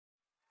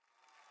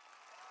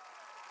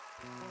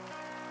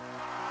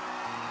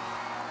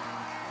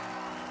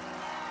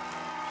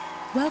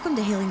Welcome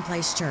to Healing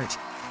Place Church,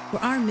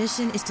 where our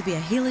mission is to be a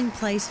healing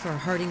place for a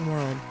hurting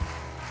world.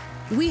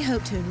 We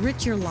hope to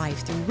enrich your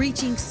life through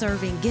reaching,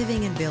 serving,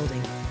 giving, and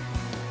building.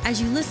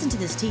 As you listen to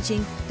this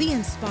teaching, be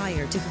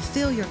inspired to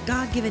fulfill your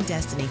God-given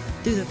destiny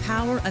through the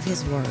power of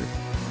His Word.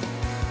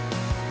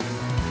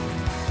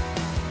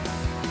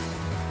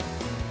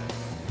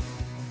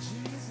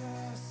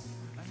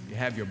 You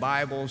have your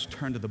Bibles,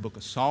 turn to the book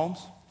of Psalms.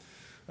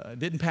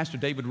 Didn't Pastor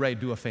David Ray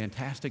do a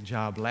fantastic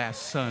job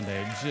last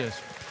Sunday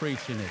just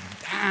preaching it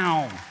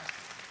down?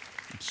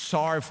 I'm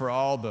sorry for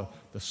all the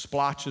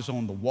splotches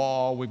on the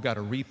wall. We've got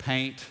to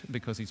repaint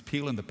because he's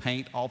peeling the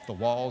paint off the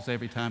walls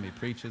every time he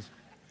preaches.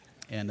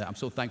 And I'm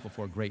so thankful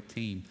for a great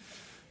team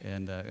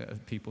and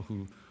people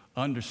who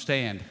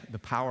understand the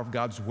power of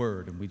God's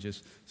Word, and we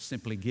just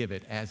simply give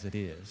it as it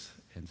is.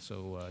 And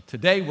so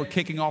today we're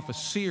kicking off a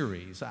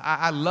series.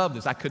 I love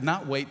this. I could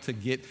not wait to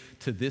get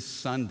to this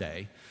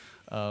Sunday.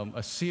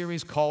 A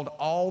series called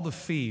All the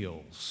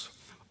Feels.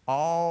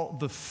 All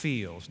the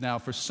Feels. Now,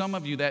 for some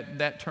of you,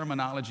 that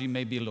terminology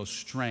may be a little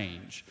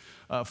strange.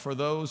 For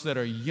those that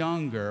are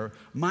younger,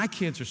 my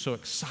kids are so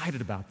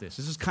excited about this.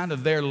 This is kind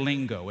of their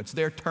lingo. It's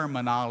their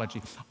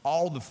terminology.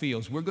 All the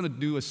feels. We're going to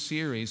do a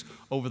series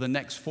over the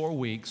next 4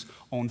 weeks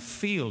on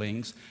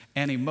feelings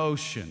and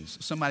emotions.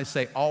 Somebody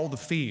say, all the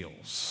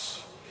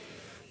feels.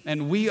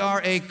 And we are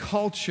a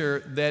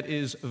culture that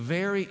is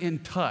very in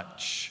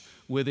touch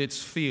with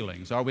its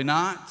feelings, are we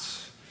not?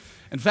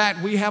 In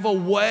fact, we have a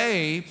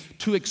way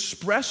to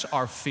express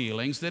our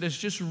feelings that has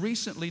just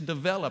recently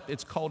developed.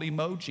 It's called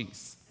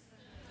emojis.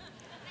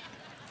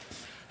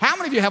 How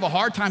many of you have a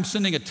hard time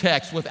sending a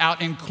text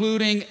without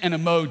including an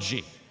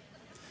emoji?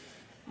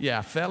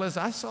 Yeah, fellas,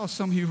 I saw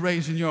some of you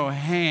raising your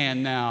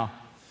hand now.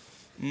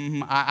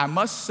 I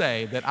must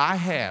say that I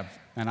have,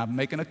 and I'm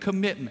making a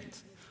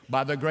commitment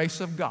by the grace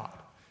of God.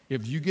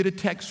 If you get a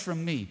text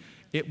from me,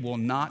 it will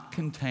not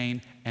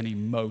contain an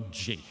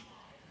emoji.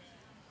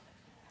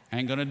 I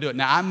ain't gonna do it.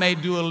 Now, I may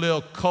do a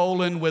little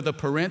colon with a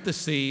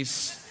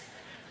parentheses,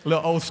 a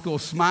little old school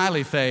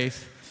smiley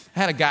face. I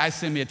had a guy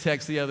send me a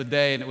text the other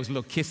day, and it was a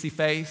little kissy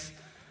face.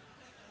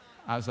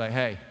 I was like,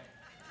 hey,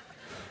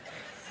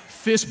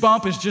 fist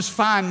bump is just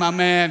fine, my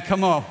man,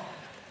 come on.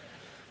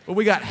 But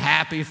we got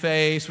happy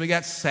face, we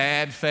got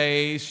sad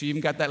face, you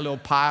even got that little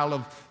pile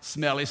of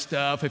smelly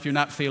stuff if you're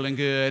not feeling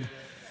good.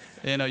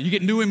 You know, you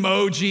get new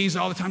emojis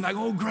all the time, like,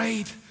 oh,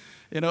 great.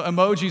 You know,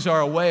 emojis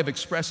are a way of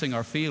expressing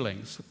our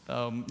feelings.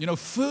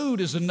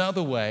 Food is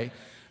another way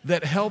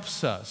that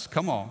helps us.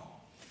 Come on.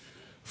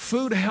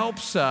 Food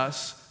helps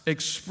us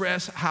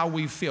express how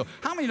we feel.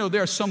 How many know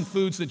there are some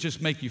foods that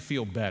just make you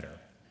feel better?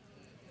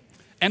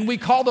 And we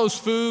call those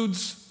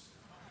foods,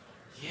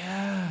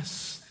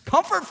 yes,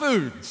 comfort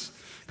foods.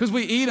 Because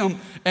we eat them,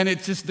 and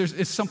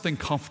it's something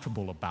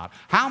comfortable about it.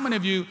 How many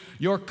of you,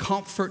 your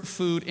comfort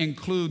food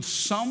includes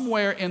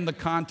somewhere in the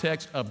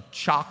context of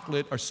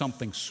chocolate or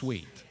something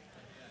sweet?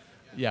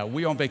 Yeah,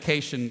 we were on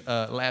vacation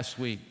last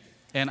week,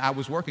 and I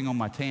was working on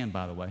my tan,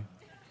 by the way.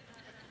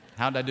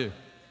 How'd I do?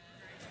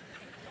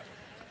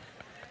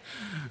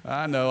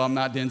 I know I'm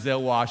not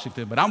Denzel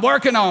Washington, but I'm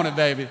working on it,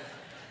 baby.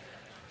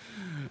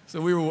 So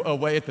we were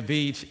away at the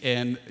beach,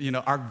 and,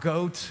 our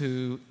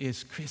go-to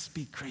is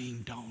Krispy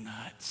Kreme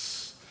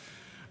donuts.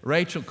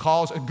 Rachel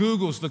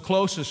Googles the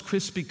closest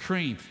Krispy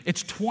Kreme.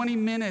 It's 20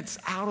 minutes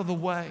out of the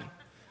way.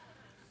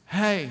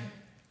 Hey,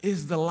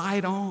 is the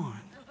light on?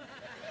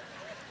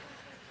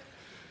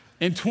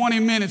 In 20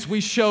 minutes, we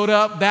showed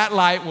up, that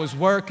light was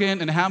working,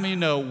 and how many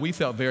know we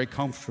felt very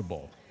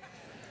comfortable?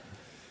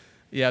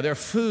 Yeah, there are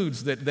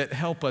foods that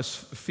help us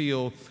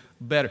feel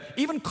better.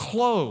 Even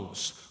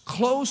clothes.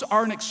 Clothes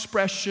are an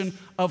expression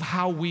of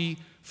how we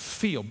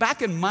feel.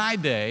 Back in my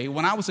day,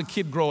 when I was a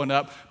kid growing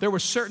up, there were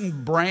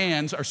certain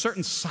brands or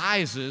certain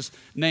sizes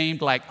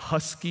named like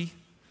Husky.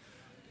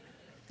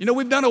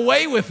 We've done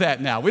away with that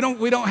now. We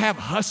don't have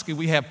Husky,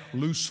 we have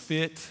Loose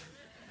Fit.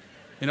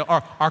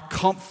 Our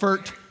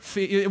Comfort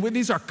Fit.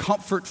 These are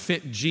Comfort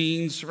Fit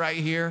jeans right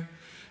here.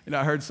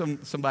 I heard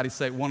somebody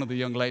say, one of the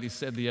young ladies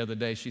said the other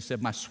day, she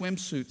said, my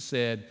swimsuit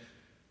said,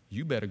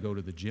 you better go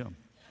to the gym.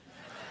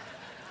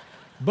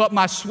 But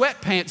my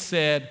sweatpants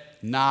said,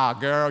 nah,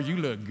 girl, you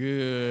look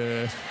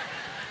good.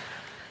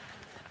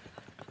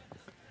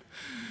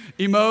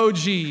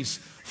 Emojis,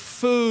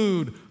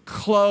 food,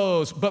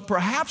 clothes, but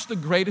perhaps the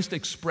greatest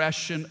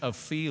expression of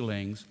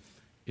feelings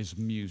is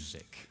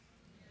music.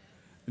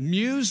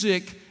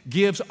 Music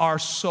gives our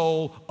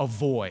soul a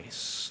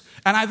voice.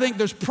 And I think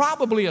there's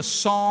probably a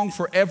song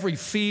for every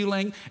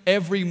feeling,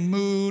 every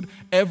mood,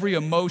 every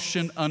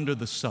emotion under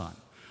the sun.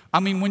 I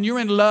mean, when you're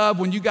in love,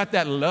 when you got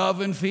that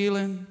loving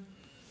feeling,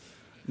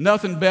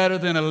 nothing better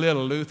than a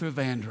little Luther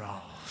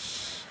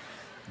Vandross.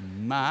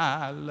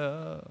 My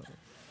love,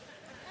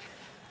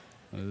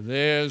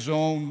 there's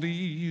only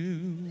you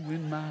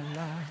in my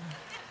life.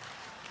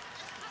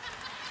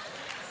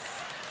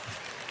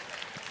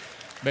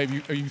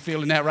 Baby, are you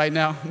feeling that right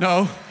now?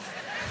 No?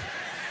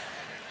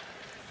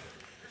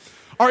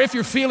 Or if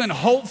you're feeling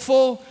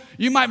hopeful,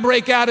 you might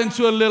break out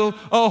into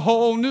a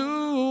whole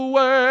new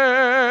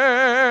world.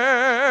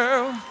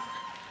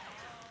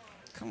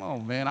 oh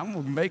man, I'm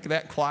going to make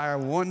that choir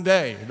one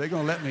day. They're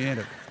going to let me in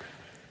it.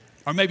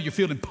 Or maybe you're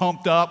feeling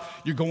pumped up.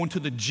 You're going to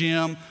the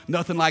gym.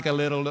 Nothing like a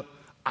little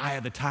Eye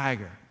of the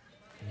Tiger.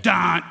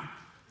 Dun,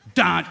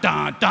 dun,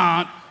 dun,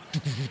 dun,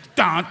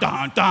 dun,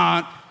 dun,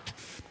 dun,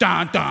 dun,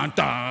 dun,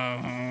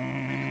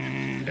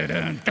 dun,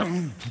 dun,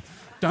 dun,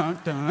 dun,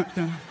 dun,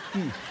 dun.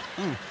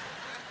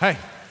 Hey.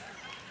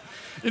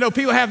 You know,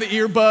 people have the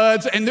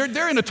earbuds, and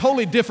they're in a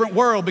totally different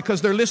world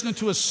because they're listening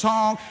to a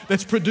song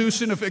that's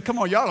producing. Come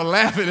on, y'all are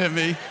laughing at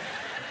me.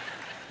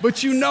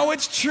 But you know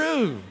it's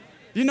true.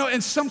 You know,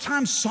 and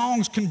sometimes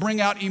songs can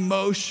bring out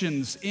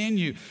emotions in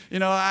you. You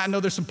know, I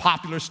know there's some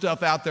popular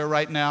stuff out there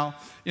right now.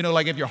 You know,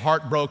 like if you're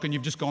heartbroken,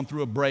 you've just gone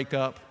through a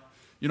breakup.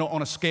 You know,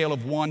 on a scale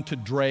of 1 to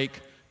Drake,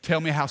 tell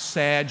me how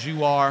sad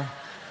you are.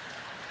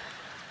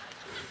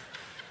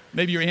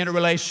 Maybe you're in a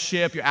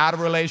relationship, you're out of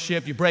a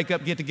relationship, you break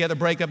up, get together,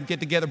 break up, get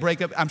together,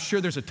 break up. I'm sure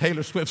there's a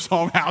Taylor Swift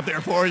song out there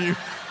for you.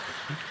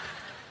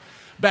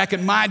 Back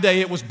in my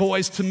day, it was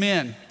Boys to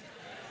Men.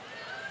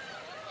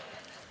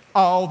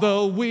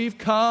 Although we've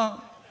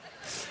come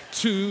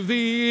to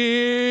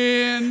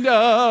the end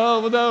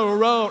of the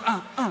road.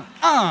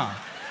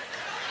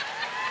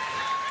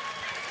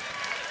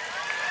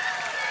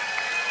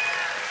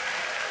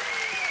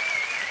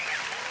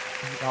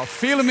 Y'all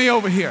feeling me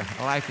over here.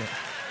 I like it.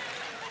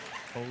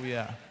 Oh,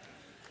 yeah.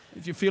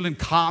 If you're feeling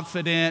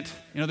confident,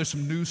 you know, there's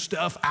some new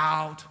stuff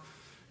out.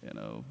 You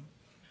know,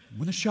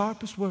 when the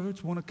sharpest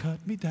words want to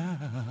cut me down,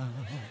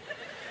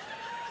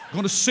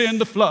 gonna send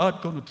the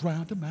flood, gonna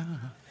drown them out.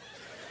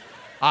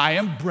 I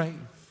am brave,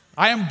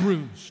 I am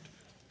bruised.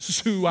 This is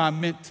who I'm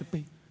meant to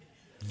be.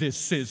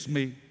 This is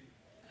me.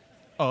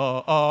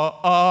 You're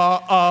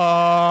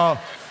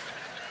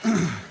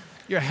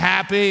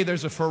happy,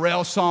 there's a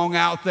Pharrell song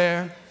out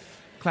there.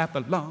 Clap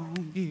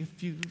along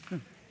if you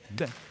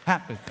that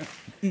happy.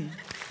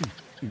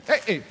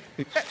 Hey.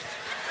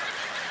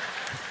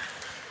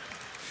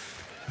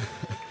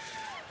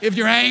 If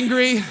you're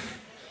angry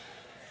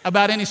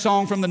about any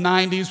song from the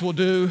 90s will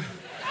do.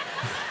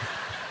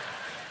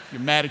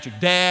 You're mad at your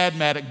dad,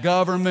 mad at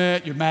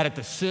government, you're mad at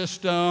the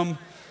system.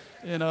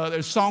 You know,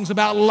 there's songs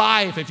about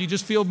life if you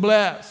just feel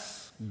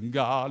blessed.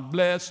 God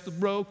bless the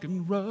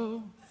broken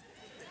road.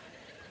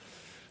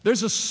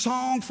 There's a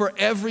song for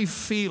every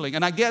feeling.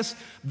 And I guess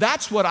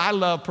that's what I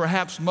love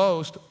perhaps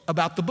most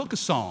about the book of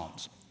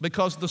Psalms,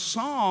 because the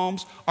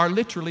Psalms are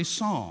literally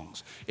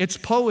songs. It's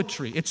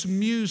poetry, it's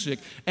music,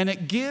 and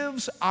it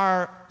gives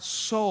our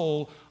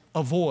soul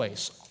a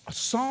voice.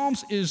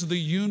 Psalms is the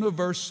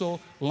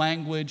universal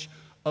language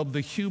of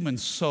the human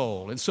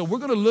soul. And so we're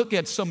going to look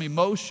at some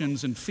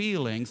emotions and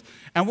feelings,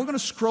 and we're going to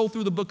scroll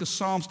through the book of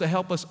Psalms to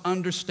help us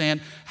understand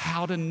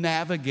how to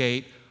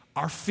navigate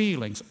our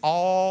feelings,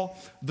 all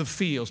the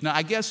feels. Now,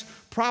 I guess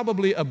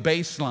probably a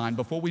baseline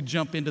before we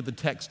jump into the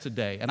text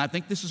today, and I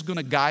think this is going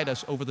to guide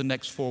us over the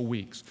next 4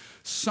 weeks.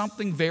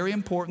 Something very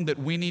important that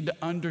we need to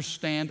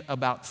understand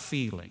about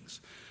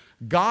feelings.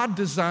 God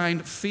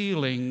designed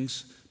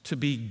feelings to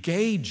be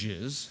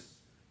gauges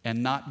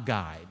and not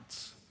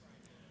guides.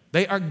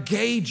 They are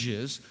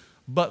gauges,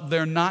 but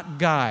they're not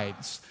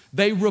guides.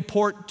 They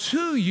report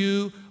to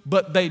you,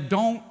 but they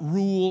don't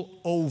rule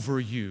over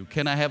you.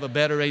 Can I have a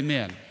better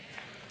amen?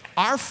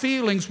 Our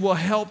feelings will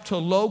help to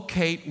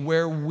locate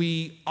where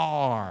we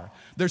are.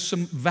 There's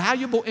some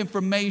valuable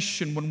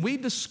information when we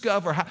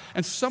discover how,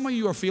 and some of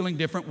you are feeling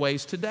different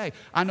ways today.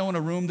 I know in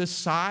a room this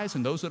size,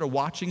 and those that are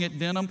watching at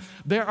Denham,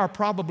 there are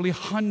probably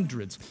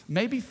hundreds,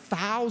 maybe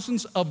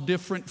thousands of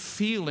different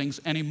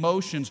feelings and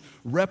emotions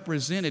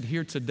represented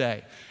here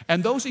today.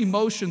 And those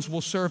emotions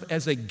will serve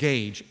as a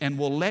gauge and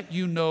will let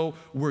you know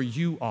where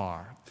you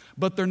are.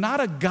 But they're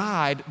not a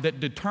guide that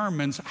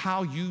determines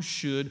how you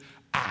should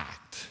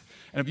act.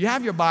 And if you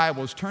have your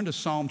Bibles, turn to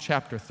Psalm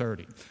chapter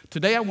 30.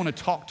 Today I want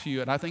to talk to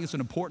you, and I think it's an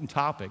important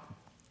topic.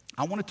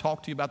 I want to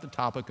talk to you about the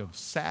topic of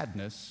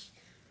sadness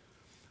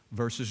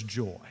versus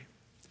joy.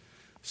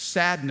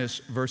 Sadness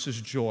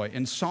versus joy.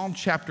 In Psalm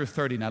chapter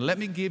 30, now let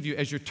me give you,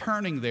 as you're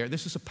turning there,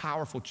 this is a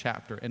powerful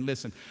chapter. And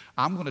listen,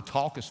 I'm going to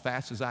talk as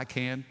fast as I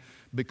can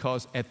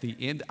because at the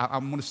end,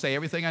 I'm going to say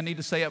everything I need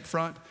to say up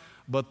front,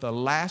 but the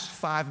last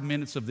 5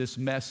 minutes of this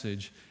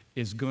message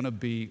is going to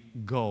be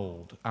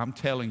gold. I'm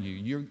telling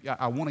you,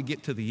 I want to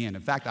get to the end.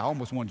 In fact, I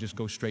almost want to just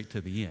go straight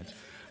to the end.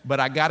 But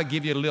I got to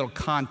give you a little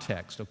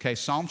context, okay?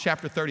 Psalm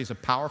chapter 30 is a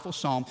powerful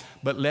psalm,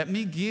 but let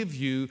me give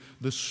you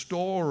the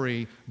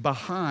story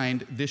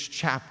behind this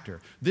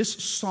chapter. This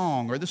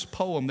song or this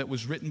poem that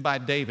was written by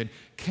David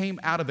came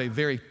out of a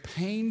very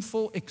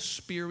painful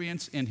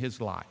experience in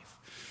his life.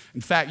 In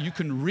fact, you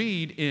can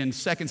read in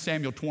 2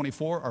 Samuel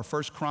 24 or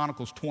 1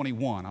 Chronicles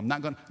 21. I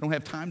don't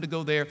have time to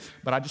go there,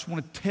 but I just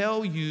want to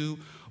tell you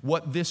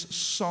what this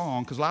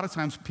song, because a lot of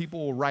times people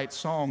will write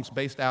songs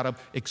based out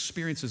of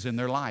experiences in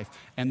their life.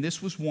 And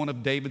this was one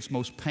of David's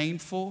most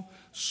painful,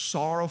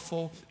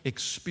 sorrowful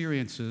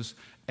experiences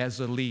as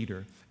a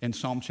leader in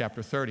Psalm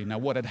chapter 30. Now,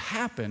 what had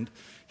happened,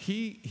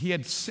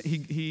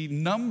 he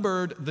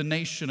numbered the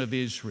nation of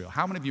Israel.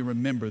 How many of you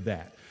remember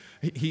that?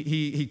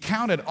 he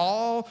counted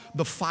all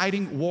the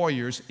fighting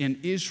warriors in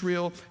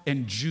Israel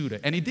and Judah,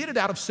 and he did it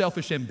out of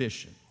selfish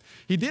ambition.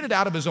 He did it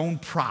out of his own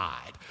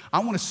pride. I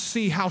want to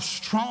see how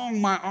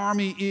strong my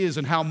army is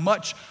and how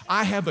much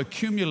I have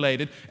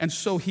accumulated. And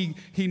so he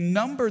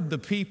numbered the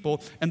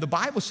people, and the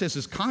Bible says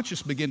his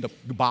conscience began to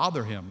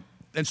bother him.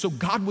 And so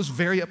God was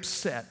very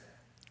upset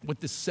with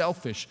this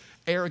selfish,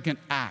 arrogant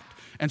act.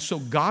 And so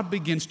God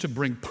begins to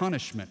bring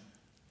punishment.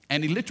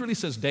 And he literally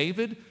says,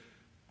 David,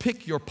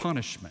 pick your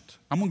punishment.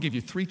 I'm going to give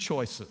you 3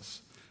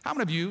 choices. How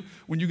many of you,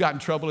 when you got in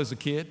trouble as a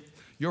kid,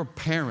 your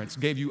parents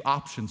gave you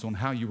options on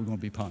how you were going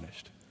to be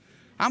punished?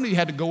 How many of you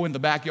had to go in the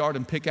backyard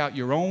and pick out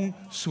your own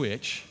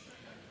switch?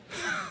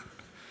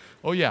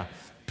 Oh yeah,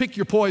 pick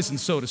your poison,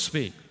 so to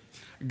speak.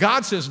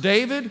 God says,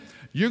 David,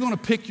 you're going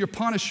to pick your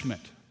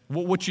punishment.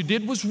 What you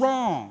did was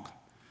wrong.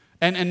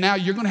 And now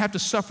you're going to have to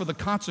suffer the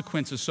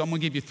consequences. So I'm going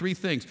to give you 3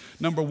 things.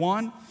 Number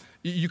 1,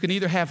 you can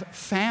either have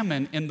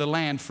famine in the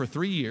land for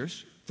 3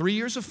 years, 3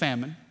 years of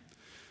famine.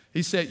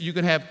 He said you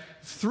can have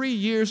 3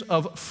 years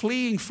of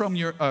fleeing from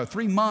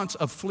 3 months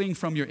of fleeing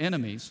from your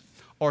enemies,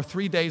 or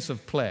 3 days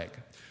of plague.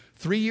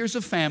 3 years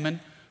of famine,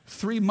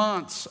 3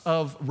 months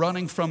of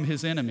running from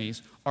his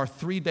enemies, or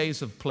 3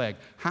 days of plague.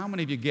 How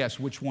many of you guess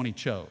which one he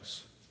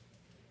chose?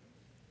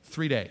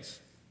 3 days.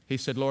 He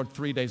said, Lord,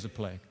 3 days of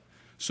plague.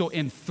 So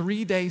in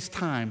 3 days'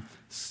 time,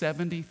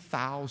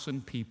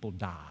 70,000 people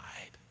died.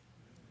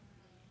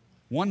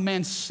 One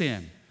man's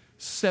sin,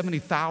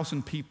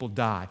 70,000 people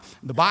died.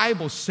 The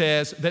Bible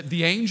says that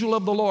the angel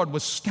of the Lord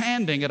was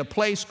standing at a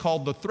place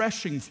called the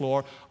threshing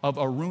floor of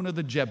Araunah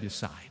the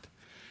Jebusite.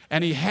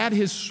 And he had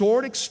his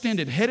sword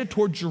extended, headed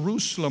toward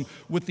Jerusalem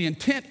with the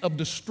intent of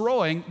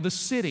destroying the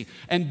city.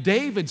 And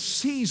David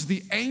sees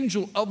the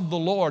angel of the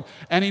Lord,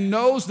 and he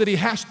knows that he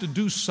has to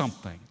do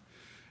something.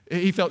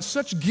 He felt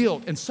such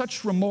guilt and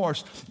such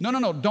remorse.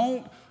 No,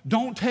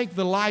 don't take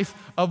the life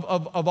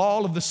of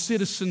all of the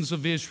citizens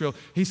of Israel.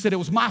 He said, it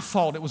was my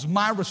fault, it was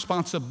my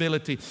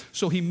responsibility.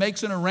 So he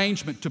makes an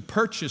arrangement to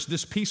purchase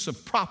this piece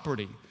of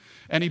property.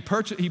 And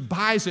he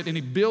buys it and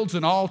he builds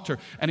an altar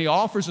and he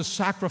offers a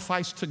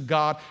sacrifice to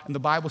God. And the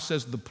Bible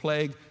says the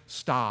plague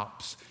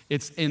stops.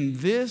 It's in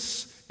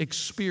this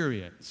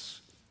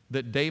experience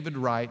that David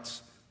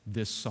writes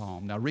this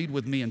psalm. Now read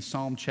with me in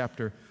Psalm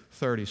chapter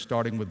 30,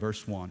 starting with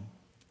verse 1.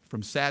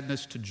 From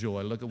sadness to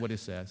joy, look at what it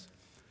says.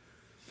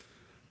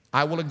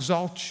 I will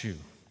exalt you,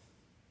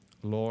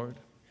 Lord,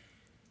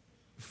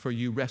 for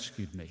you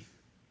rescued me.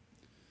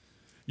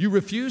 You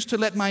refused to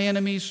let my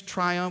enemies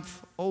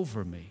triumph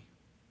over me.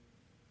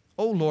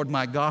 Oh, Lord,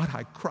 my God,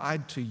 I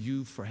cried to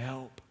you for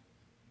help,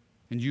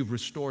 and you've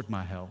restored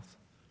my health.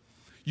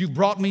 You've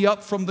brought me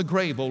up from the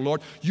grave, oh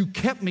Lord. You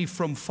kept me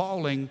from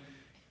falling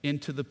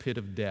into the pit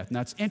of death.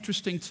 Now, it's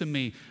interesting to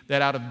me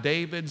that out of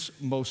David's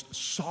most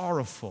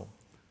sorrowful,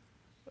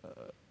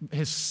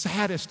 his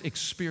saddest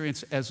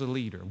experience as a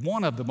leader,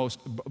 one of the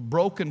most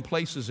broken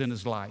places in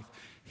his life,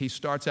 he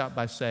starts out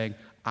by saying,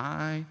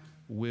 I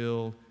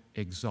will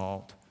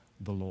exalt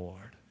the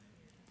Lord.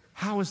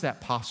 How is that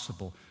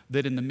possible?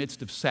 That in the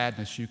midst of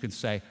sadness you can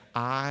say,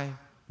 I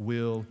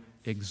will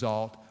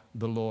exalt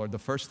the Lord. The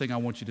first thing I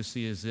want you to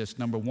see is this.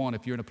 Number 1,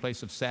 if you're in a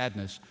place of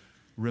sadness,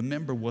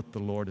 remember what the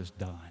Lord has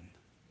done.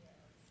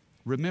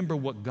 Remember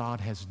what God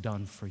has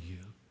done for you.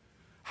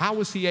 How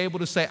was he able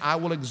to say, I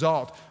will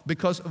exalt?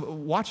 Because,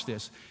 watch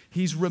this,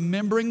 he's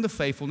remembering the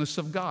faithfulness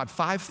of God.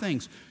 5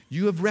 things.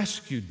 You have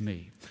rescued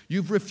me.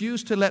 You've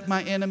refused to let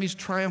my enemies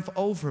triumph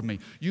over me.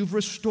 You've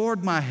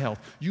restored my health.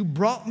 You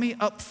brought me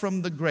up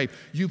from the grave.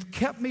 You've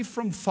kept me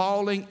from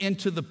falling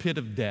into the pit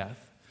of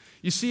death.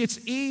 You see,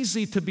 it's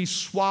easy to be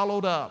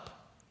swallowed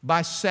up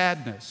by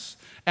sadness,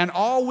 and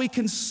all we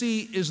can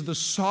see is the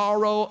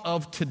sorrow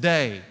of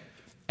today,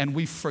 and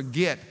we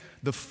forget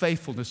the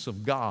faithfulness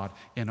of God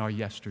in our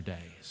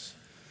yesterdays.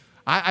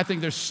 I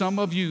think there's some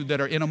of you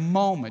that are in a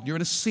moment, you're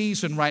in a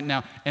season right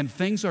now, and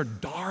things are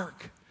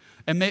dark.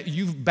 And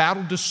you've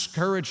battled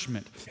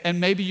discouragement. And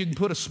maybe you can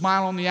put a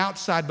smile on the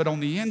outside, but on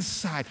the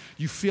inside,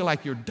 you feel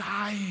like you're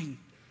dying.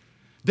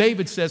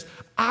 David says,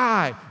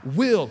 I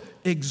will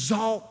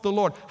exalt the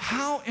Lord.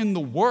 How in the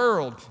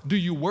world do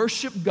you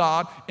worship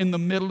God in the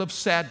middle of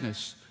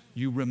sadness?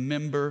 You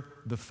remember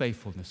the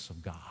faithfulness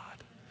of God.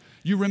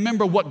 You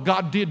remember what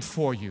God did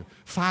for you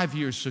 5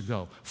 years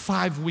ago,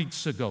 5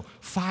 weeks ago,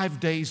 5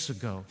 days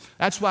ago.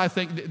 That's why I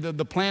think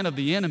the plan of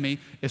the enemy,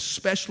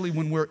 especially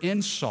when we're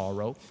in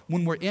sorrow,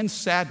 when we're in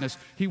sadness,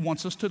 he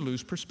wants us to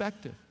lose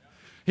perspective.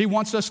 He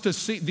wants us to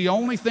see, the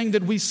only thing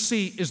that we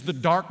see is the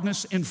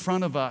darkness in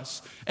front of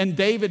us. And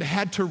David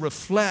had to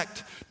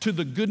reflect to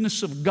the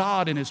goodness of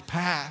God in his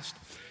past.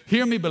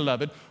 Hear me,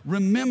 beloved,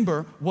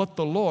 remember what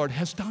the Lord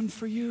has done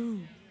for you.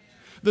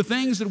 The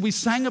things that we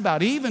sang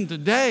about, even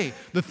today,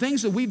 the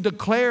things that we've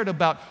declared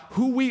about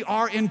who we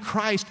are in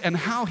Christ and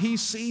how he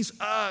sees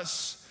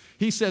us.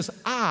 He says,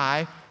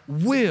 I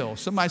will.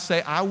 Somebody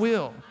say, I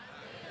will.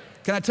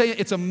 Can I tell you,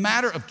 it's a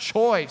matter of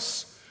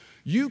choice.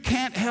 You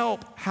can't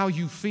help how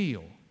you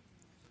feel,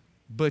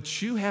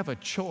 but you have a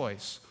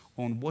choice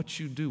on what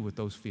you do with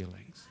those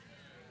feelings.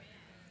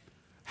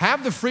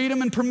 Have the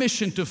freedom and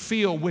permission to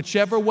feel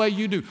whichever way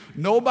you do.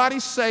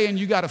 Nobody's saying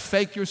you got to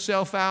fake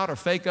yourself out or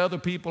fake other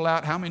people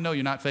out. How many know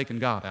you're not faking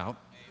God out?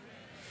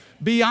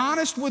 Be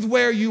honest with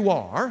where you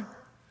are,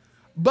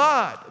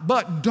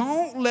 but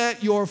don't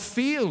let your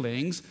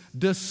feelings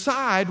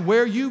decide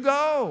where you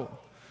go.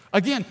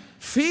 Again,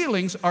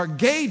 feelings are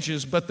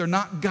gauges, but they're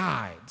not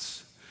guides.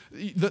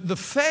 The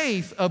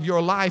faith of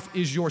your life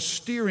is your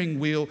steering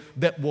wheel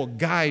that will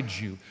guide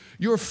you.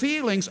 Your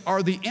feelings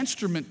are the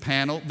instrument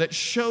panel that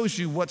shows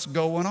you what's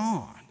going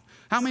on.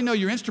 How many know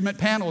your instrument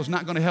panel is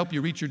not going to help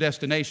you reach your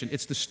destination?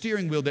 It's the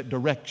steering wheel that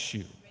directs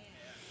you.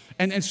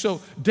 And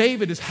so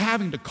David is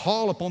having to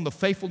call upon the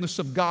faithfulness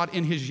of God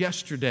in his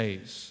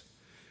yesterdays.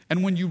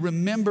 And when you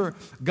remember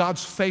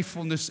God's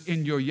faithfulness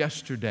in your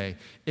yesterday,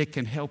 it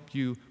can help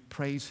you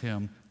praise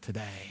him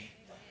today.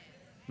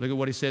 Look at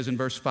what he says in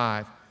verse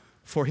 5.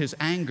 For his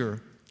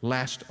anger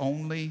lasts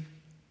only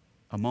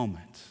a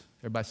moment.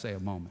 Everybody say a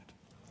moment.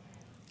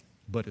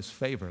 But his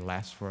favor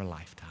lasts for a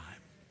lifetime.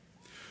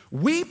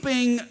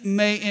 Weeping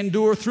may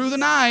endure through the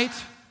night,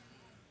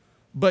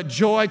 but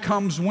joy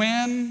comes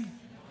when?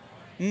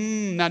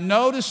 Now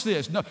notice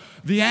this. No,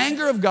 the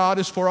anger of God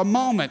is for a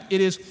moment. It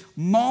is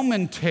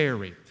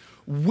momentary.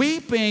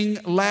 Weeping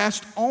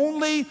lasts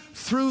only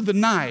through the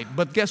night,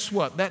 but guess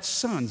what? That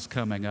sun's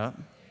coming up.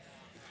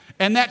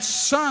 And that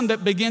sun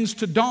that begins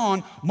to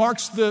dawn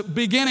marks the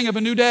beginning of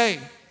a new day.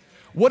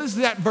 What does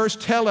that verse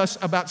tell us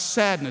about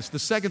sadness? The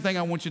second thing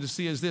I want you to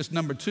see is this.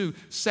 Number 2,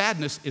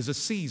 sadness is a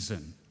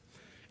season.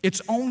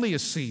 It's only a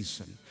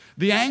season.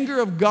 The anger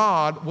of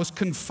God was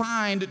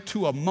confined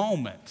to a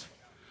moment,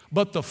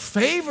 but the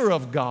favor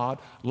of God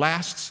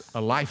lasts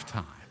a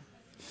lifetime.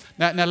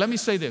 Now let me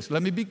say this.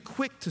 Let me be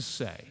quick to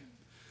say,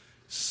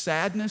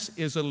 sadness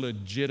is a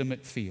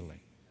legitimate feeling.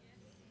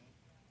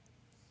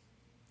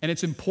 And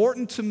it's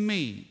important to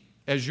me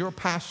as your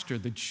pastor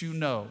that you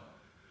know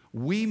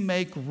we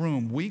make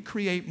room, we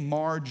create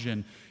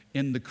margin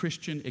in the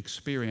Christian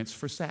experience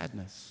for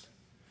sadness.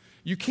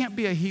 You can't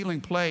be a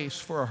healing place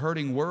for a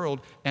hurting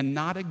world and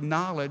not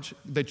acknowledge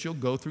that you'll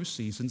go through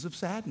seasons of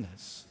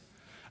sadness.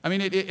 I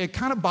mean, it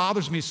kind of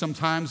bothers me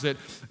sometimes that,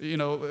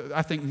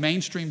 I think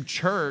mainstream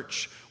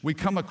church, we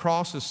come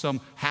across as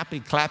some happy,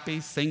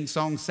 clappy,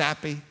 sing-song,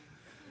 sappy,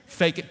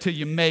 fake it till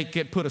you make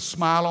it, put a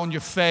smile on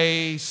your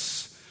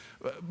face.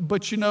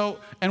 But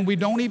and we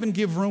don't even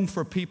give room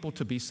for people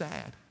to be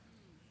sad.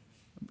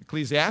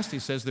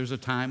 Ecclesiastes says there's a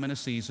time and a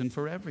season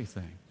for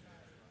everything.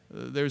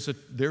 There is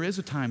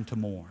a time to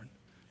mourn.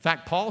 In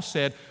fact, Paul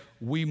said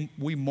we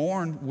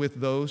mourn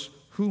with those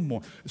who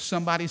mourn.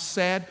 Somebody's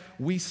sad,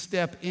 we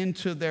step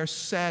into their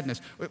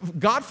sadness.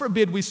 God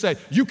forbid we say,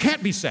 you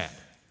can't be sad.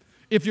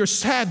 If you're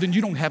sad, then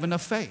you don't have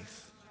enough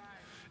faith.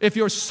 If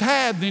you're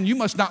sad, then you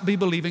must not be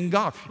believing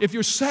God. If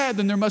you're sad,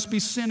 then there must be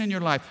sin in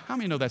your life. How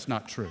many know that's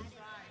not true?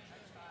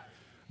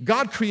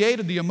 God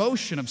created the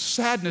emotion of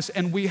sadness,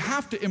 and we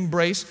have to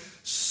embrace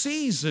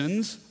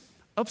seasons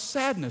of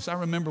sadness. I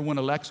remember when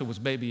Alexa was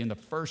maybe in the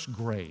first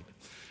grade,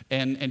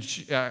 and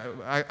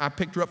I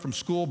picked her up from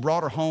school,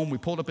 brought her home. We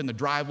pulled up in the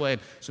driveway,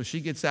 and so she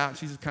gets out.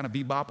 She's just kind of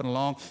bebopping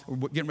along.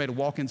 We're getting ready to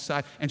walk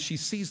inside, and she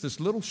sees this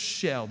little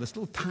shell, this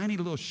little tiny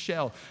little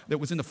shell that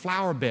was in the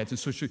flower beds. And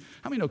so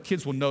how many know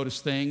kids will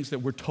notice things that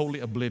we're totally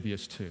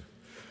oblivious to?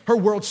 Her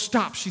world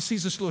stops. She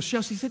sees this little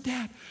shell. She said,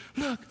 Dad,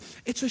 look,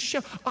 it's a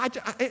shell.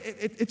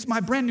 It's my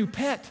brand new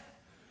pet.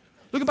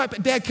 Look at my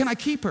pet. Dad, can I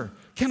keep her?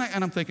 Can I?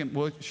 And I'm thinking,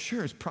 well,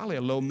 sure, it's probably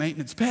a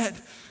low-maintenance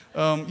pet.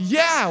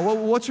 Yeah, well,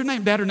 what's her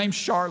name? Dad, her name's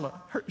Charla.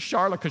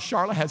 Charla, because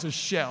Charla has a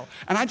shell.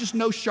 And I just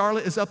know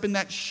Charla is up in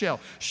that shell.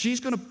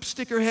 She's going to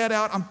stick her head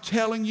out. I'm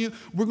telling you,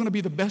 we're going to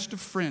be the best of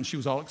friends. She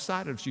was all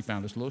excited she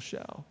found this little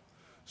shell.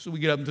 So we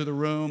get up into the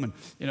room, and,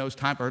 it's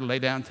time for her to lay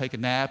down and take a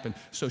nap. And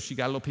so she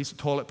got a little piece of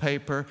toilet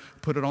paper,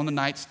 put it on the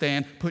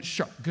nightstand,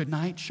 good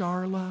night,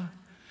 Charla.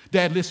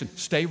 Dad, listen,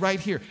 stay right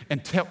here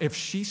and if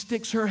she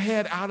sticks her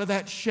head out of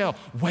that shell,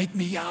 wake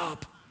me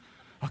up.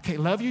 Okay,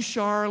 love you,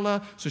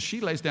 Charla. So she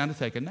lays down to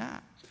take a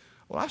nap.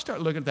 Well, I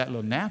start looking at that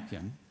little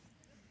napkin,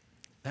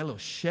 that little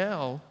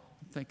shell,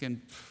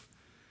 thinking,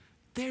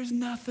 there's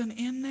nothing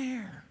in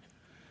there.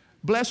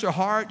 Bless her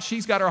heart,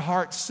 she's got her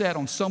heart set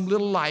on some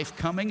little life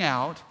coming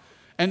out.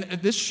 And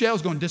this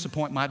shell's going to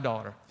disappoint my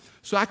daughter.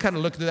 So I kind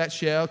of looked at that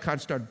shell, kind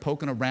of started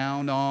poking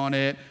around on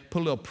it,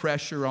 put a little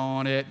pressure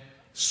on it,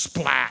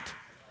 splat.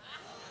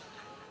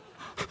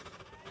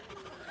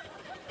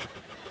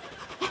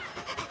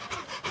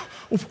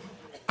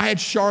 I had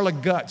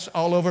Charlotte guts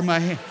all over my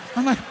hand.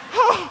 I'm like,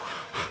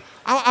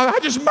 I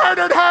just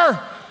murdered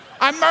her.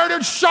 I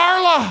murdered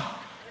Charla.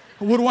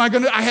 What am I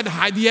going to do? I had to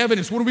hide the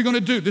evidence. What are we going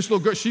to do? This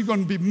little girl, she's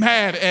going to be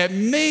mad at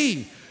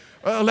me.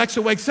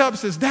 Alexa wakes up and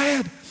says,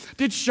 Dad,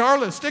 did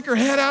Charlotte stick her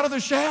head out of the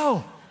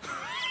shell?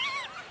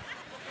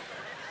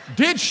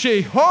 Did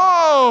she?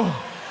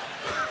 Oh!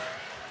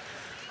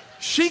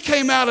 She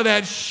came out of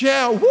that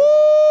shell.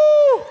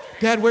 Woo!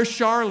 Dad, where's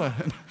Charlotte?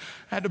 And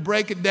I had to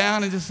break it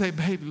down and just say,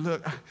 baby,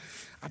 look,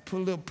 I put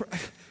a little...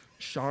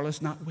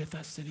 Charlotte's not with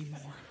us anymore.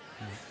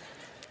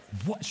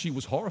 What? She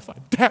was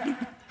horrified. Daddy,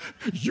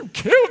 you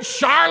killed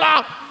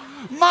Charla,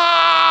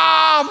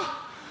 Mom.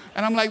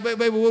 And I'm like,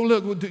 baby, well,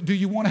 look, do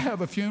you want to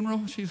have a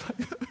funeral? She's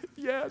like,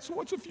 yes,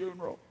 what's a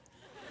funeral?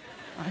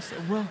 I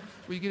said, well,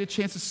 you get a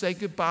chance to say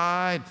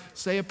goodbye,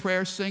 say a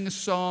prayer, sing a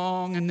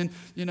song, and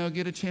then,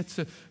 get a chance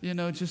to,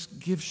 just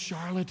give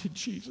Charla to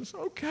Jesus.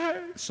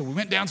 Okay. So we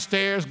went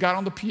downstairs, got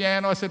on the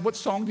piano. I said, what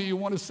song do you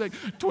want to sing?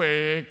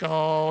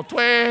 Twinkle,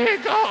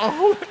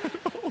 twinkle,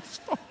 little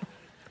star.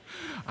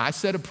 I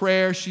said a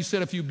prayer. She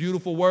said a few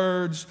beautiful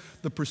words.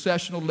 The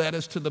processional led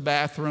us to the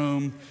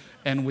bathroom,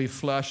 and we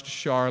flushed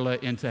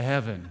Charla into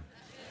heaven.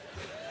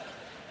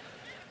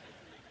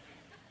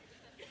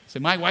 Say,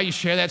 Mike, why you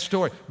share that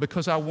story?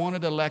 Because I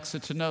wanted Alexa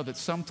to know that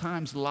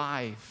sometimes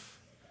life,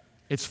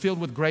 it's filled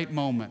with great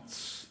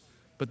moments,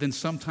 but then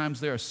sometimes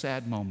there are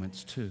sad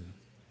moments too.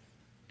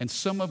 And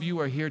some of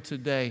you are here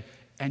today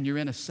and you're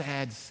in a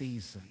sad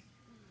season.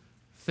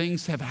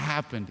 Things have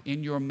happened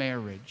in your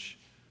marriage.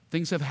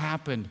 Things have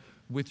happened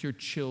with your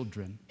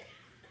children.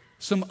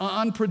 Some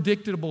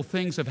unpredictable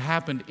things have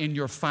happened in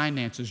your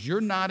finances.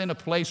 You're not in a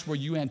place where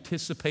you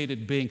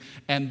anticipated being,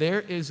 and there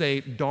is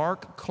a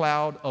dark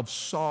cloud of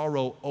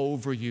sorrow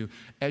over you.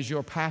 As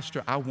your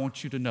pastor, I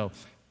want you to know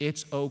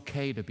it's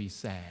okay to be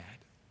sad,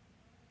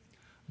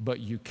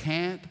 but you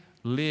can't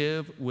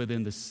live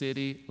within the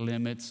city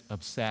limits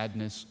of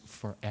sadness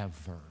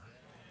forever.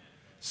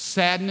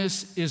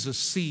 Sadness is a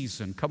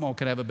season. Come on,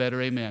 can I have a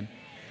better amen?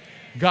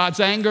 God's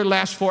anger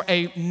lasts for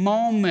a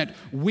moment,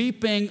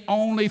 weeping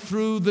only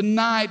through the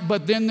night,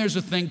 but then there's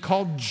a thing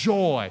called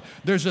joy.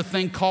 There's a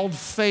thing called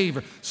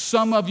favor.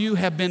 Some of you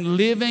have been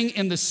living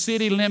in the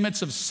city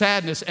limits of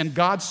sadness, and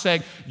God's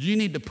saying, you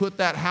need to put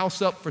that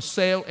house up for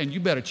sale, and you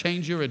better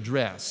change your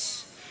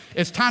address.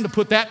 It's time to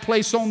put that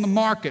place on the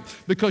market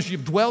because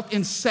you've dwelt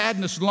in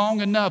sadness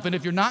long enough, and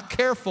if you're not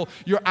careful,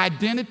 your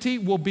identity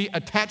will be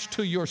attached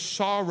to your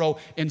sorrow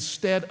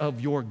instead of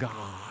your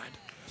God.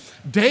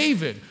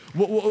 David,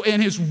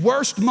 in his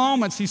worst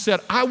moments, he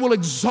said, I will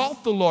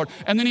exalt the Lord.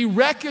 And then he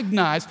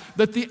recognized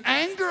that the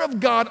anger of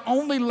God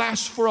only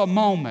lasts for a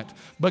moment.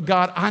 But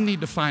God, I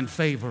need to find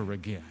favor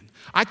again.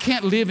 I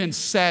can't live in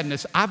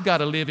sadness. I've got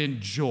to live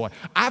in joy.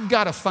 I've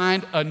got to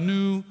find a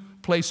new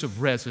place of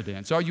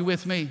residence. Are you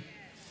with me?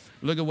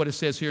 Look at what it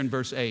says here in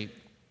verse 8.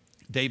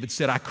 David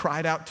said, I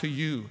cried out to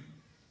you.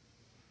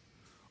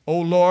 O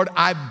Lord,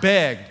 I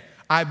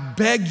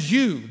begged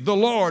you, the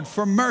Lord,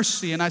 for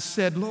mercy. And I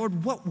said,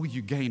 Lord, what will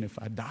you gain if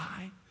I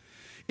die?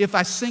 If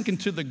I sink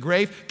into the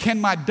grave, can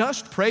my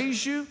dust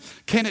praise you?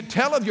 Can it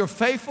tell of your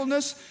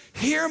faithfulness?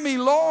 Hear me,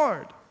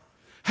 Lord.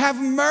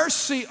 Have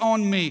mercy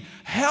on me.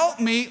 Help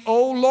me,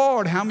 O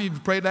Lord. How many of you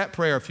prayed that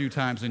prayer a few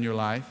times in your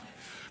life?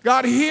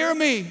 God, hear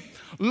me.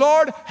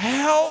 Lord,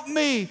 help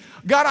me.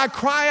 God, I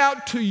cry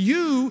out to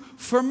you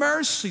for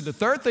mercy. The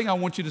third thing I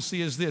want you to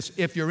see is this.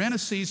 If you're in a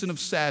season of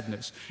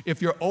sadness,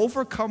 if you're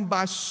overcome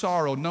by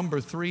sorrow,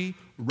 number 3,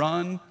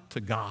 run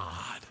to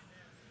God.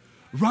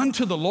 Run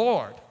to the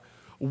Lord.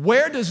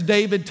 Where does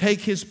David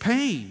take his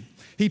pain?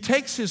 He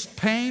takes his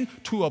pain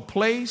to a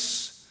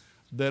place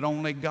that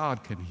only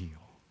God can heal.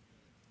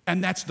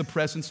 And that's the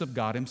presence of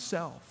God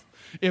himself.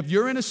 If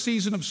you're in a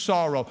season of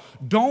sorrow,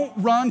 don't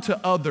run to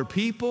other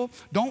people.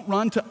 Don't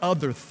run to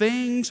other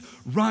things.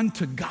 Run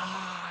to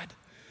God.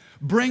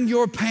 Bring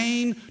your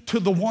pain to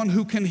the one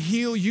who can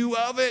heal you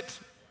of it.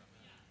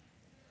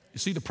 You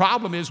see, the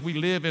problem is we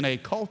live in a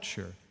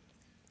culture,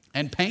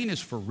 and pain is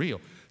for real.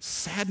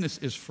 Sadness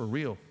is for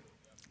real.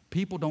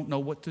 People don't know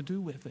what to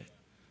do with it.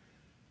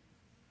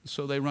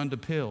 So they run to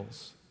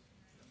pills.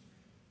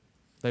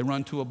 They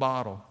run to a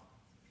bottle.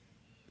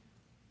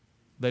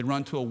 They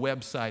run to a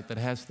website that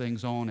has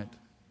things on it.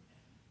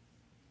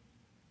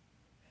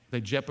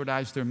 They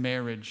jeopardize their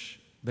marriage.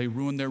 They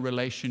ruin their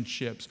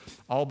relationships,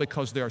 all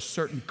because there are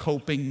certain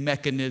coping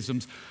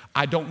mechanisms.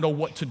 I don't know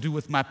what to do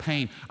with my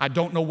pain. I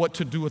don't know what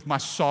to do with my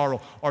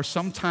sorrow. Or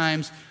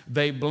sometimes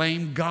they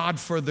blame God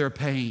for their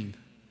pain.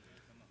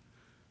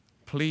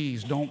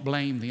 Please don't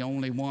blame the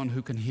only one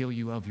who can heal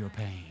you of your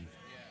pain.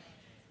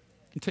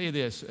 I can tell you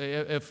this,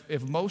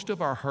 if most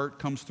of our hurt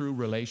comes through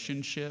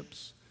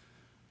relationships,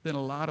 then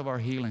a lot of our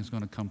healing is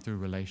going to come through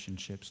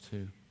relationships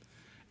too.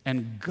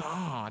 And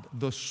God,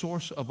 the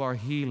source of our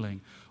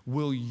healing,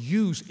 will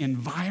use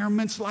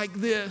environments like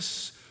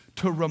this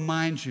to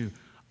remind you,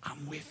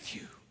 I'm with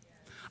you.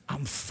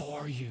 I'm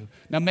for you.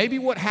 Now, maybe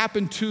what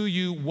happened to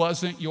you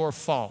wasn't your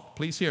fault.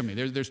 Please hear me.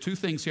 There's 2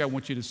 things here I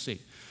want you to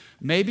see.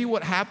 Maybe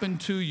what happened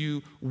to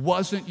you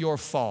wasn't your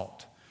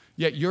fault,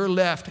 yet you're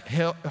left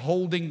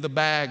holding the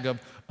bag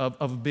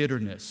of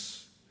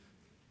bitterness.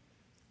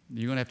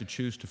 You're going to have to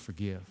choose to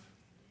forgive.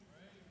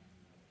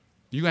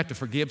 You have to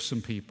forgive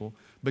some people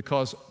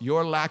because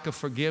your lack of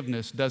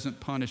forgiveness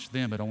doesn't punish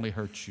them. It only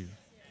hurts you.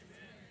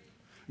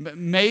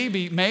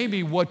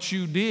 Maybe what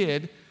you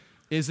did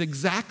is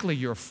exactly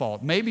your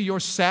fault. Maybe your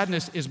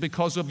sadness is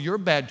because of your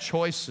bad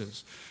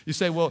choices. You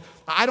say, well,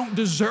 I don't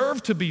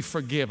deserve to be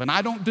forgiven.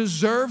 I don't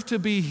deserve to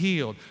be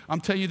healed. I'm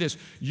telling you this,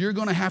 you're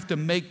going to have to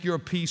make your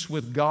peace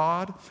with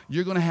God.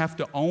 You're going to have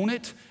to own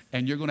it,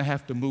 and you're going to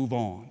have to move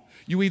on.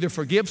 You either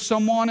forgive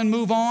someone and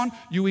move on.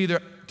 You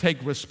either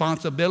take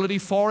responsibility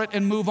for it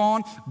and move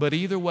on. But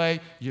either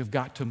way, you've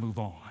got to move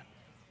on.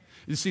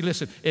 You see,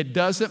 listen, it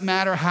doesn't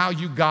matter how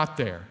you got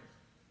there.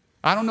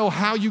 I don't know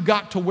how you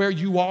got to where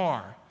you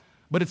are,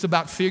 but it's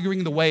about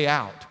figuring the way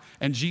out.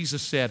 And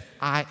Jesus said,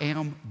 I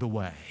am the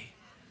way.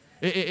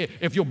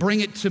 If you'll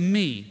bring it to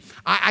me,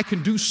 I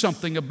can do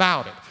something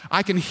about it.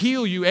 I can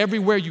heal you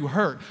everywhere you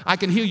hurt. I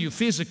can heal you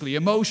physically,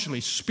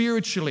 emotionally,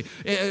 spiritually,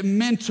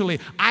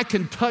 mentally. I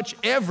can touch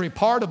every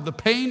part of the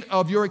pain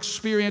of your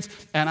experience,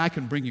 and I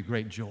can bring you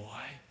great joy.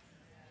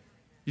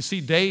 You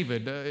see,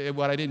 David,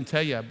 what I didn't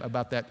tell you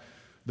about that,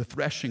 the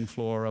threshing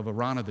floor of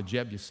Araunah the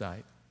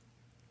Jebusite.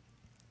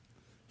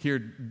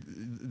 Here,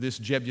 this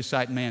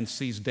Jebusite man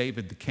sees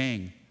David the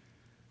king.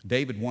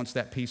 David wants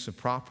that piece of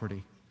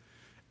property.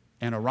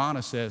 And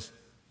Araunah says,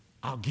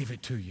 I'll give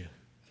it to you.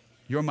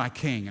 You're my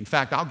king. In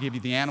fact, I'll give you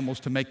the animals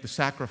to make the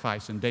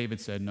sacrifice. And David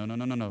said,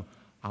 no.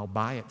 I'll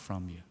buy it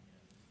from you.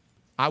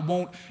 I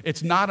won't,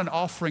 it's not an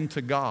offering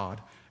to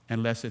God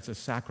unless it's a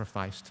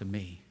sacrifice to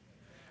me.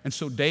 And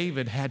so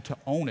David had to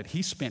own it.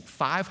 He spent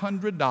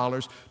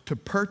 $500 to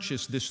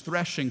purchase this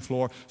threshing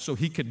floor so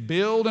he could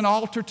build an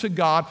altar to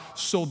God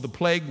so the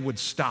plague would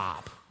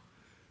stop.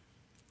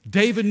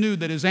 David knew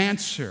that his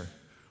answer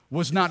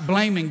was not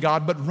blaming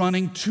God, but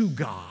running to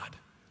God.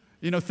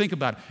 You know, think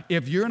about it.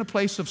 If you're in a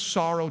place of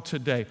sorrow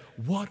today,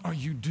 what are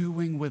you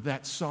doing with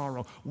that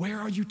sorrow? Where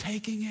are you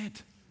taking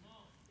it?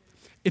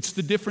 It's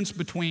the difference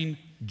between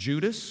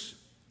Judas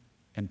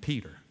and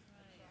Peter.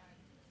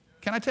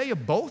 Can I tell you,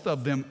 both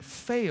of them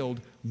failed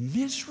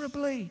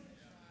miserably.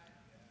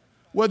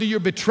 Whether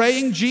you're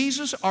betraying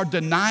Jesus or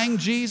denying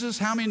Jesus,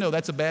 how many know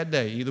that's a bad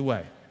day either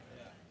way?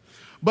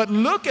 But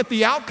look at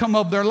the outcome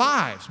of their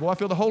lives. Boy, I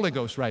feel the Holy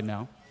Ghost right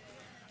now.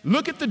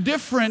 Look at the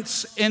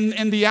difference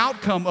in the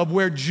outcome of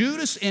where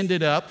Judas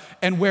ended up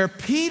and where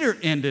Peter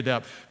ended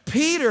up.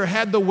 Peter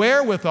had the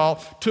wherewithal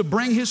to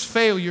bring his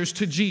failures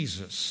to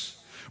Jesus.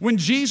 When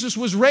Jesus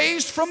was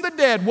raised from the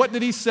dead, what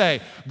did he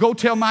say? Go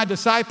tell my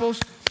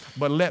disciples,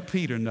 but let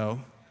Peter know.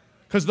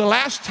 Because the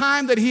last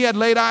time that he had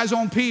laid eyes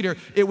on Peter,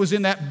 it was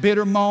in that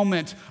bitter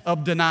moment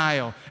of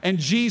denial. And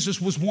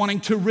Jesus was wanting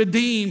to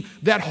redeem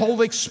that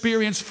whole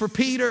experience for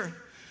Peter.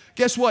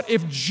 Guess what?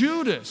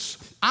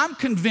 I'm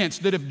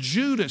convinced that if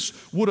Judas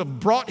would have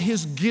brought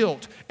his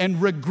guilt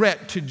and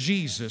regret to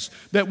Jesus,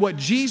 that what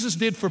Jesus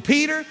did for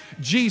Peter,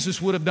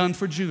 Jesus would have done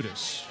for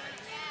Judas.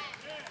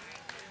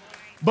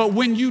 But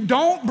when you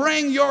don't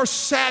bring your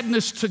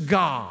sadness to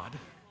God,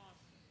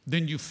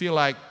 then you feel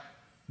like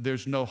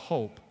there's no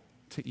hope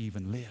to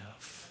even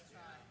live.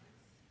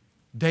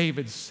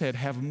 David said,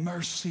 have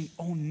mercy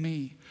on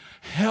me.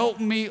 Help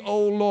me,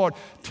 O Lord.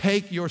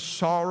 Take your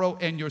sorrow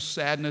and your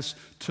sadness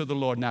to the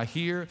Lord. Now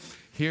here's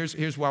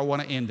where I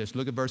want to end this.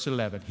 Look at verse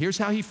 11. Here's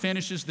how he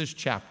finishes this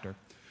chapter.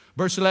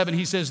 Verse 11,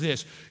 he says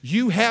this,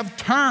 you have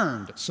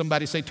turned,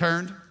 somebody say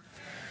turned.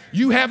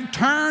 You have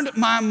turned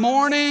my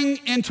mourning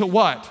into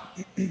what?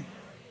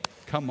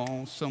 Come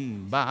on,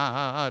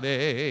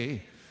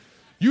 somebody.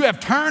 You have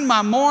turned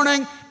my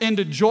mourning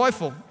into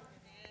joyful.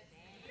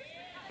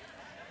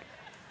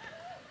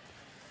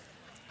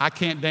 I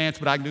can't dance,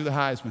 but I can do the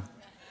Heisman.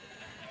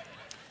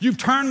 You've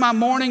turned my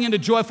mourning into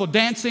joyful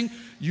dancing.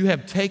 You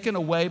have taken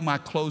away my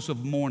clothes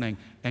of mourning,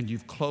 and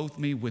you've clothed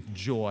me with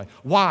joy.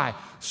 Why?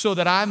 So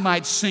that I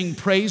might sing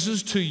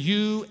praises to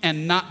you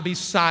and not be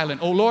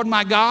silent. O Lord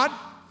my God,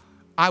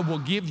 I will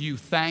give you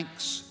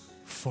thanks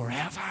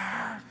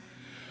forever.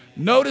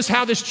 Notice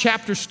how this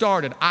chapter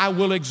started. I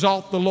will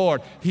exalt the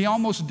Lord. He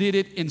almost did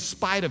it in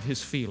spite of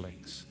his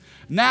feelings.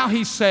 Now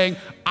he's saying,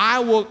 I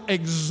will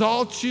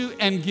exalt you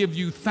and give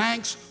you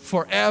thanks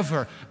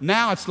forever.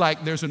 Now it's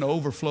like there's an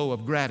overflow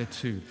of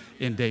gratitude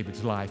in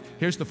David's life.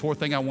 Here's the fourth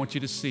thing I want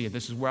you to see, and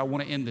this is where I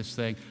want to end this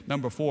thing.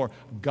 Number 4,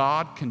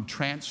 God can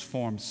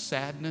transform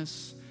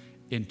sadness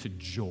into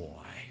joy.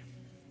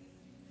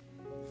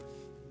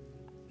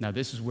 Now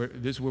this is where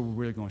we're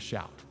really going to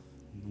shout,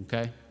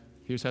 okay?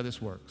 Here's how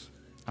this works.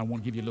 I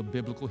want to give you a little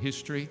biblical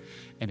history,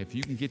 and if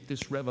you can get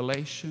this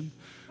revelation,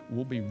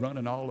 we'll be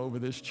running all over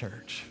this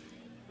church.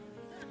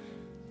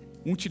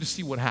 I want you to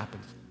see what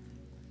happens.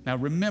 Now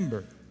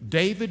remember,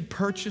 David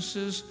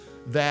purchases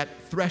that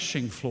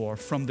threshing floor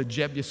from the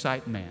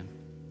Jebusite man,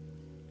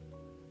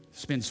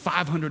 spends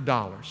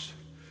 $500,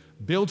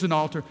 builds an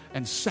altar,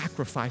 and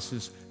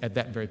sacrifices at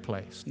that very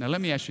place. Now let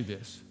me ask you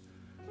this.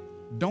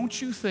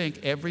 Don't you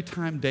think every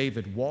time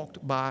David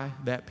walked by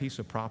that piece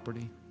of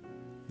property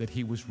that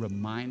he was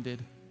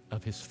reminded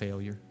of his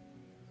failure?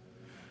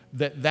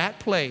 That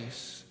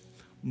place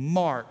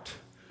marked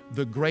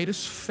the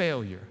greatest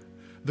failure.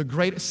 The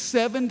greatest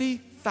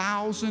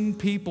 70,000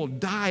 people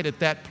died at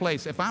that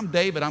place. If I'm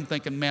David, I'm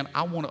thinking, man,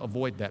 I want to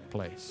avoid that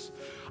place.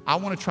 I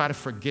want to try to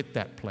forget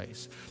that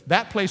place.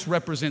 That place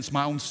represents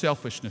my own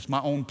selfishness, my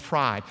own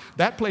pride.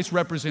 That place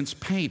represents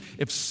pain.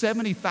 If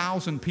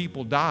 70,000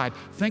 people died,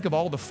 think of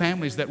all the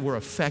families that were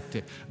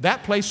affected.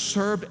 That place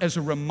served as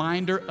a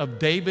reminder of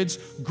David's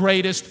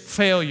greatest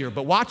failure.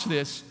 But watch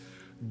this.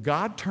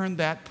 God turned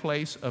that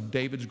place of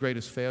David's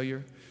greatest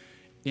failure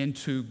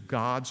into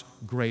God's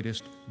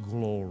greatest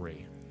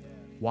glory.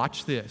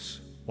 Watch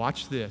this.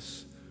 Watch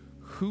this.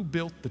 Who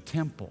built the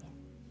temple?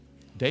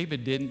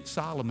 David didn't.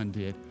 Solomon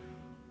did.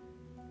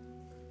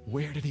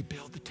 Where did he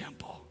build the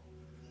temple?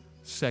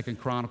 2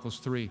 Chronicles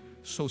 3.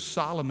 So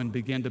Solomon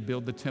began to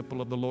build the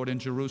temple of the Lord in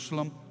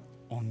Jerusalem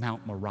on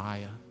Mount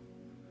Moriah,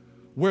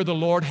 where the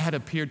Lord had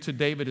appeared to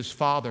David his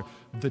father.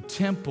 The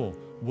temple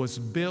was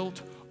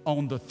built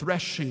on the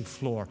threshing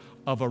floor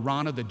of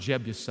Araunah the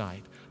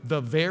Jebusite,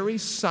 the very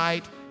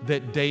site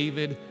that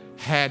David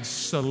had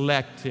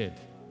selected.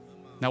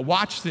 Now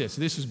watch this.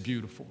 This is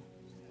beautiful.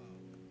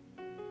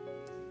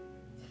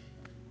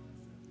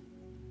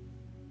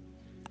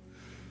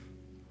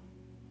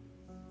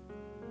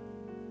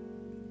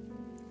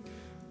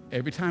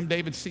 Every time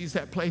David sees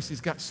that place,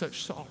 he's got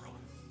such sorrow.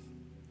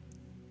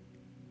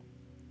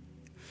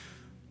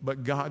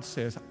 But God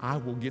says, I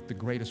will get the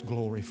greatest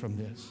glory from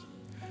this.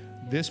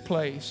 This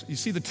place, you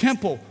see, the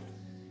temple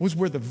was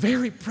where the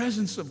very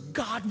presence of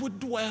God would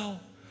dwell.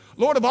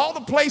 Lord, of all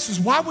the places,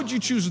 why would you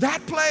choose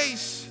that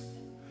place?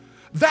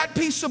 That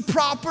piece of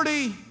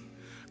property?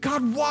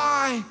 God,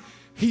 why?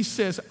 He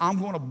says, I'm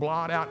going to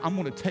blot out, I'm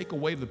going to take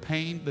away the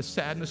pain, the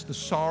sadness, the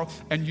sorrow,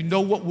 and you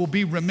know what will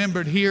be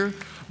remembered here?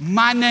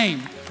 My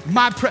name.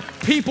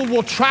 People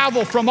will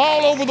travel from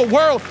all over the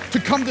world to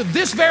come to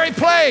this very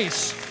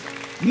place,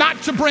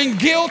 not to bring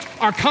guilt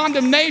or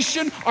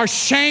condemnation or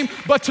shame,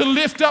 but to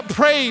lift up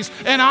praise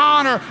and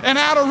honor and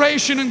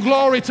adoration and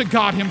glory to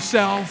God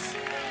Himself.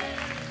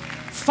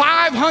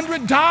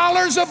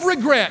 $500 of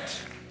regret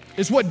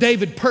is what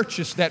David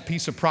purchased that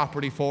piece of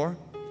property for.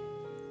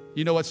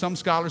 You know what some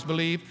scholars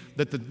believe?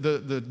 That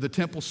the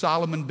temple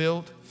Solomon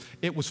built,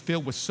 it was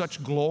filled with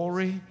such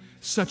glory,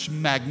 such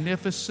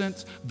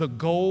magnificence, the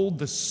gold,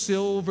 the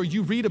silver.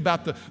 You read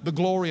about the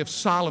glory of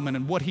Solomon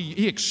and what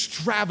he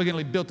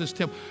extravagantly built this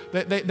temple.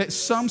 That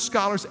some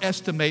scholars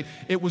estimate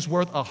it was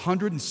worth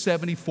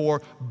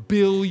 $174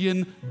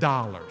 billion.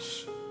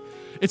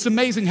 It's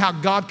amazing how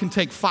God can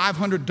take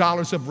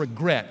 $500 of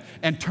regret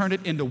and turn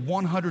it into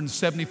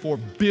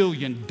 $174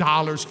 billion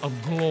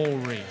of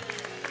glory.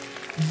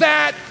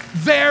 That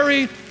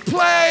very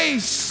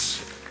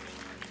place.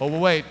 Oh,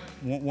 well, wait.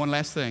 One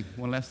last thing.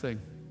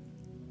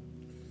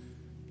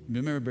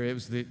 Remember, it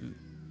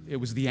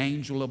was the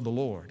angel of the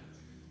Lord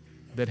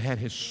that had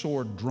his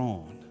sword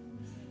drawn.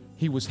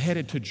 He was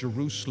headed to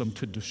Jerusalem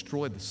to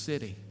destroy the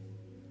city.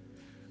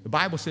 The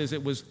Bible says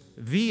it was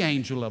the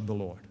angel of the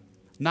Lord,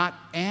 not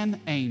an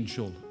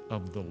angel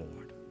of the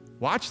Lord.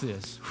 Watch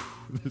this.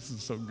 This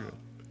is so good.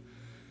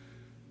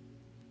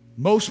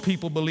 Most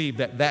people believe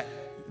that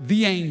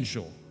the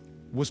angel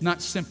was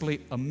not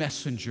simply a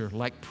messenger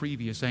like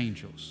previous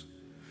angels,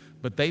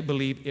 but they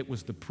believe it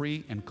was the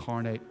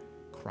pre-incarnate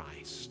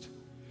Christ.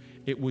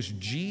 It was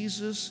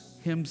Jesus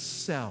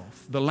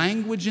Himself. The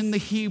language in the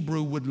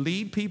Hebrew would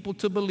lead people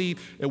to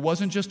believe it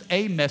wasn't just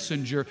a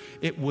messenger,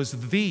 it was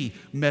the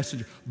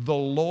messenger, the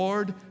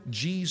Lord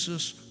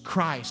Jesus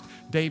Christ.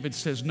 David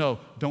says, no,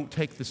 don't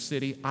take the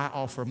city, I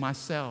offer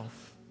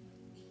myself.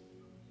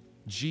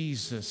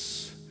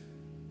 Jesus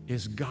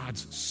is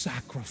God's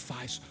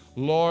sacrifice.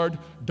 Lord,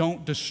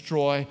 don't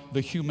destroy the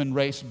human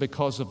race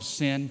because of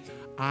sin.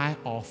 I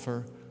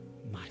offer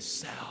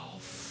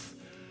myself.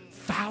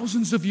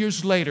 Thousands of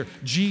years later,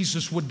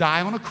 Jesus would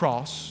die on a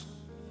cross.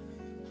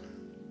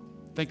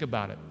 Think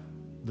about it.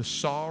 The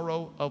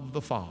sorrow of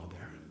the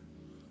Father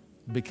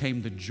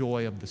became the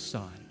joy of the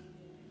Son.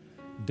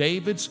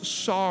 David's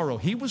sorrow,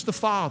 he was the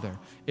father,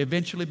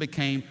 eventually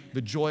became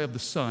the joy of the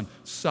Son,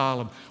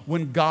 Solomon.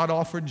 When God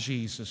offered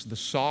Jesus, the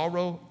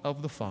sorrow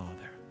of the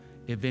Father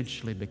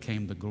eventually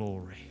became the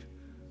glory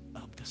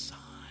of the Son.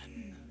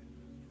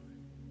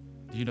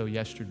 You know,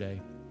 yesterday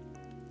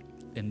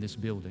in this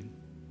building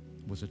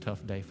was a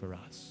tough day for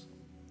us.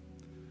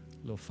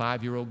 A little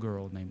 5-year-old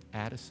girl named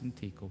Addison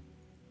Tickle.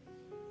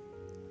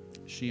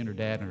 She and her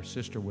dad and her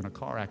sister were in a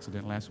car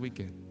accident last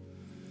weekend.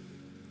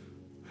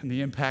 And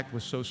the impact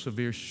was so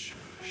severe, she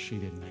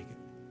didn't make it.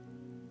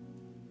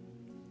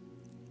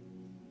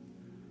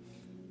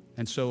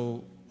 And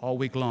so all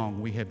week long,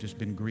 we have just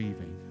been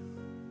grieving.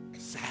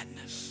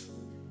 Sadness.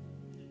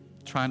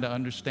 Trying to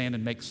understand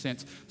and make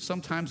sense.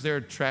 Sometimes there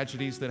are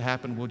tragedies that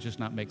happen we'll just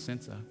not make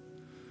sense of.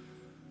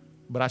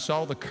 But I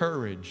saw the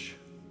courage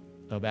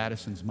of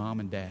Addison's mom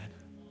and dad.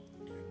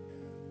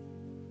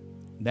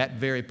 That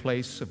very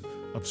place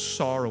of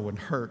sorrow and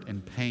hurt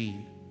and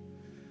pain.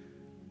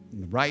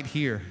 Right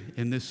here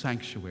in this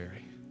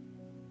sanctuary,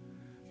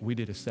 we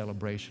did a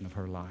celebration of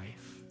her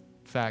life.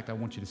 In fact, I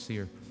want you to see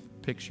her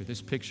picture.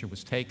 This picture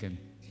was taken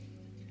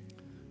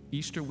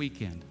Easter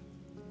weekend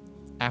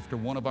after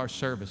one of our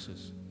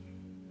services.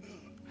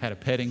 Had a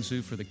petting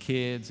zoo for the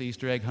kids,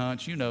 Easter egg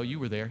hunts. You know, you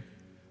were there.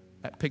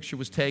 That picture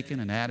was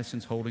taken, and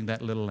Addison's holding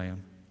that little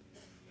lamb.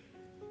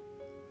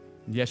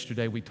 And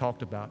yesterday, we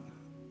talked about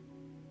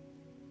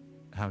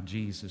how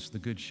Jesus, the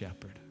Good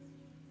Shepherd,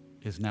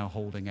 is now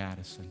holding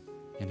Addison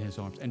in His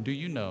arms. And do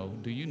you know,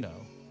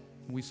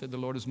 we said the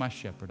Lord is my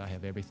shepherd, I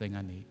have everything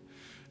I need.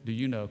 Do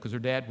you know, because her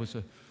dad was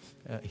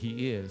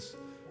he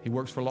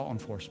works for law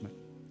enforcement.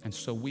 And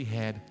so we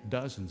had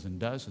dozens and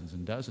dozens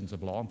and dozens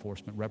of law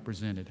enforcement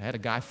represented. I had a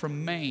guy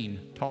from Maine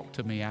talk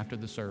to me after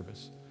the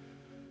service,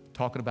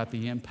 talking about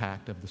the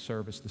impact of the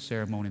service, the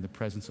ceremony, the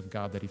presence of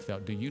God that he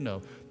felt. Do you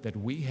know that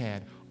we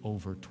had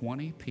over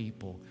 20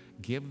 people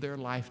give their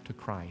life to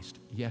Christ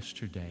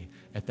yesterday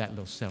at that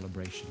little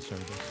celebration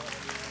service?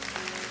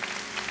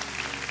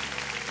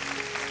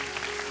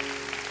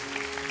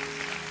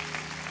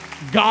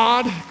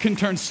 God can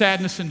turn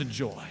sadness into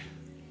joy.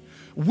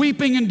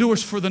 Weeping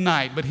endures for the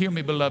night, but hear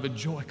me, beloved,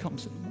 joy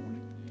comes in the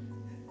morning.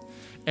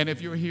 And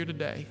if you're here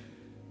today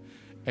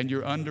and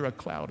you're under a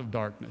cloud of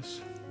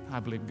darkness, I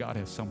believe God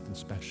has something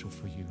special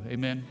for you.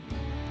 Amen.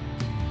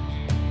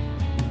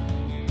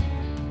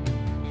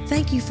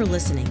 Thank you for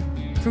listening.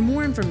 For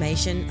more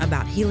information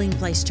about Healing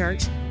Place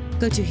Church,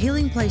 go to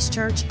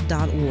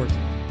healingplacechurch.org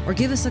or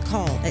give us a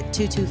call at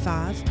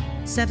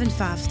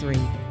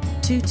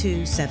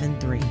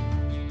 225-753-2273.